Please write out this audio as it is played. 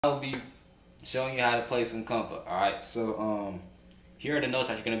I'll be showing you how to play some Kompa. Alright, so here are the notes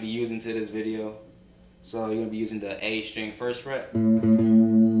that you're going to be using to this video. So you're going to be using the A string first fret.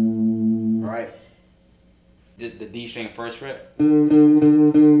 Alright. The D string first fret. You're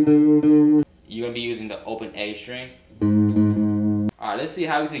going to be using the open A string. Alright, let's see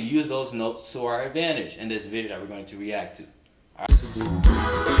how we can use those notes to our advantage in this video that we're going to react to.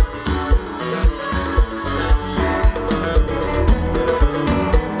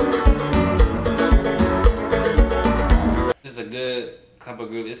 This is a good Kompa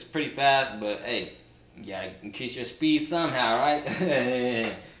groove. It's pretty fast, but hey, you gotta increase your speed somehow, right?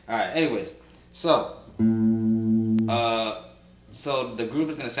 Alright, anyways, so the groove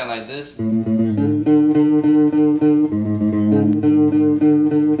is gonna sound like this.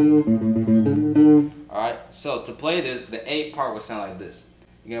 Alright, so to play this, the A part will sound like this.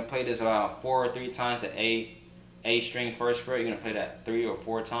 You're gonna play this about 4 or 3 times, the A string first fret. You're gonna play that 3 or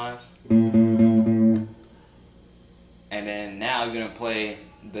 4 times. And then now you're gonna play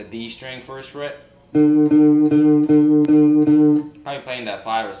the D string first fret. Probably playing that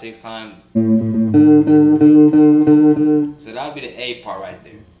 5 or 6 times. So that'll be the A part right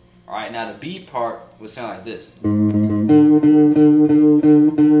there. Alright, now the B part will sound like this.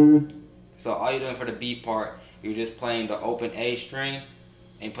 So all you're doing for the B part, you're just playing the open A string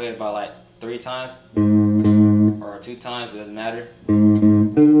and you play it about like 3 times or 2 times, it doesn't matter.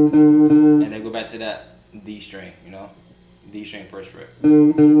 And then go back to that D string, you know, D string first fret.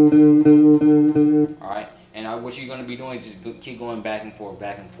 Alright, and what you're going to be doing is just keep going back and forth,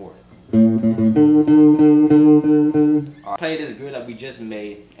 back and forth. Alright, play this groove that we just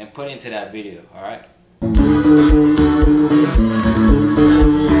made and put into that video, alright?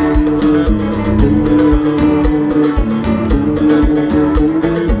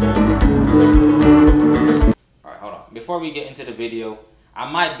 Alright, hold on. Before we get into the video, I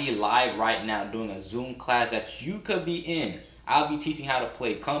might be live right now doing a Zoom class that you could be in. I'll be teaching how to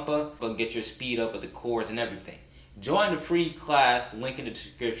play Kompa, but get your speed up with the chords and everything. Join the free class, link in the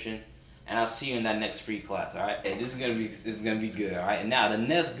description, and I'll see you in that next free class. All right, hey, this is gonna be good. All right, and now the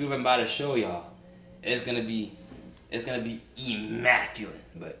next groove I'm about to show y'all, it's gonna be immaculate.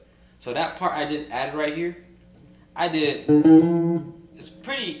 But so that part I just added right here, all I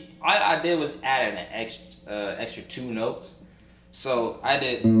did was add an extra 2 notes. So I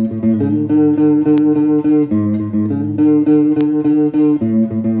did, and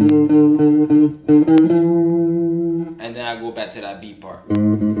then I go back to that B part.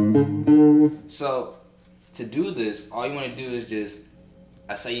 So to do this, all you want to do is just,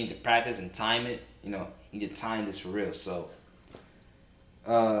 I say you need to practice and time it. You know, you need to time this for real. So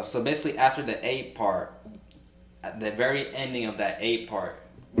basically after the A part, at the very ending of that A part,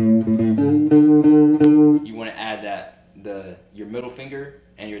 you want to add your middle finger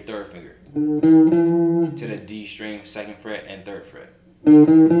and your 3rd finger to the D string 2nd fret and 3rd fret.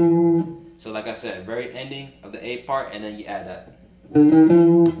 So like I said, very ending of the A part, and then you add that.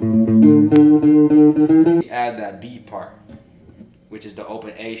 You add that B part, which is the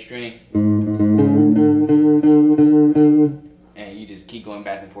open A string, and you just keep going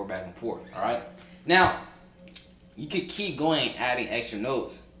back and forth, back and forth. All right. Now you could keep going, adding extra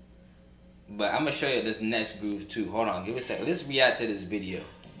notes. But I'm going to show you this next groove too. Hold on, give it a second. Let's react to this video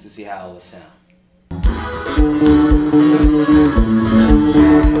to see how it will sound.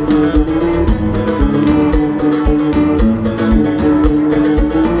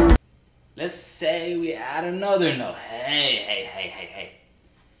 Let's say we add another note. Hey.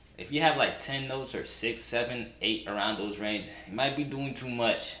 If you have like 10 notes or 6, 7, 8 around those ranges, you might be doing too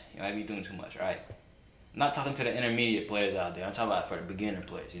much. Right? I'm not talking to the intermediate players out there. I'm talking about for the beginner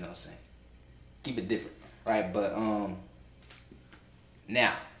players, you know what I'm saying? Keep it different, right? But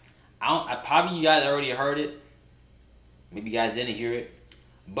now I probably, you guys already heard it, maybe you guys didn't hear it,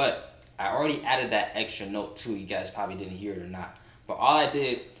 but I already added that extra note too. You guys probably didn't hear it or not, but all I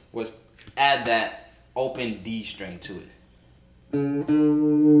did was add that open D string to it. You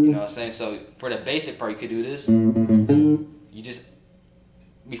know what I'm saying? So for the basic part, you could do this. You just,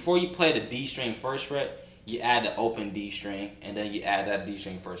 before you play the D string first fret, you add the open D string, and then you add that D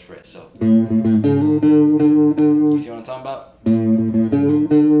string first fret. So, you see what I'm talking about?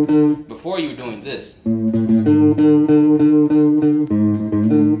 Before you were doing this.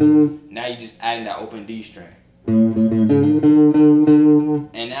 Now you're just adding that open D string.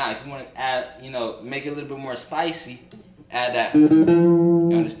 And now if you want to add, you know, make it a little bit more spicy, add that.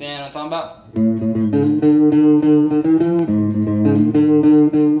 You understand what I'm talking about?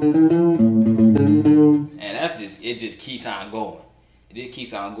 It just keeps on going. It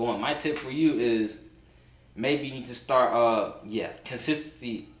keeps on going. My tip for you is maybe you need to start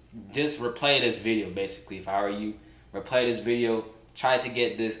consistency just replay this video basically. If I were you, replay this video. Try to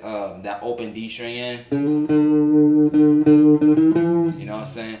get this that open D string in. You know what I'm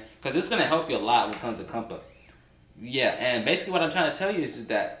saying? Because it's gonna help you a lot when it comes to kompa. Yeah, and basically what I'm trying to tell you is just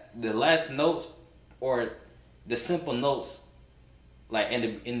that the last notes or the simple notes, like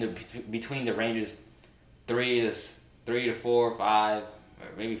in the between the ranges 3 to 4, 5, or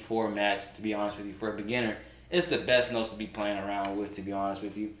maybe 4 max. To be honest with you, for a beginner, it's the best notes to be playing around with. To be honest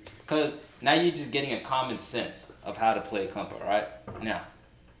with you, because now you're just getting a common sense of how to play kompa. Right now,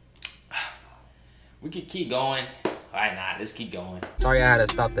 we could keep going. Why not? Let's keep going. Sorry I had to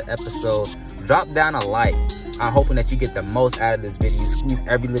stop the episode. Drop down a like. I'm hoping that you get the most out of this video. Squeeze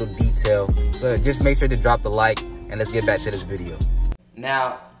every little detail. So just make sure to drop the like, and let's get back to this video.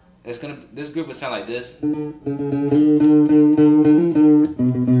 Now, this group will sound like this.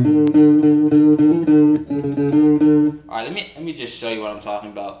 Alright, let me just show you what I'm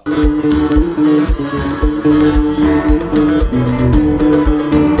talking about.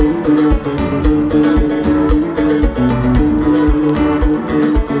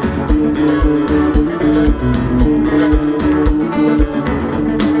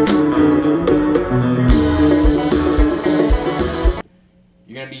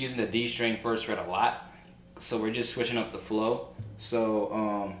 You're gonna be using the D string first fret a lot, so we're just switching up the flow.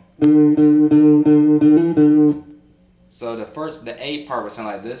 So the A part would sound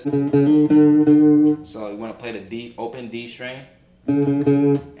like this. So you want to play the D, open D string,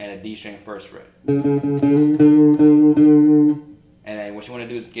 and a D string first fret. And then what you want to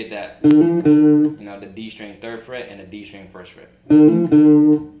do is get that, you know, the D string third fret and the D string first fret.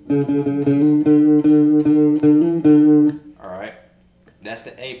 Alright, that's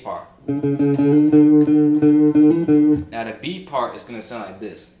the A part. Now the B part is going to sound like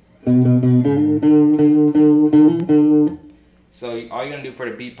this. So all you're going to do for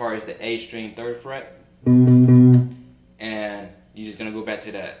the B part is the A string third fret. And you're just going to go back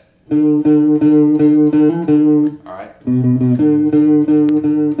to that. Alright.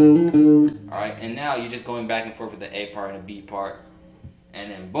 Alright, and now you're just going back and forth with the A part and the B part.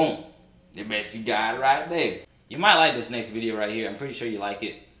 And then boom. You basically got it right there. You might like this next video right here. I'm pretty sure you like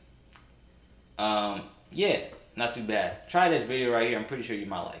it. Yeah, not too bad. Try this video right here. I'm pretty sure you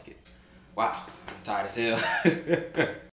might like it. Wow, I'm tired as hell.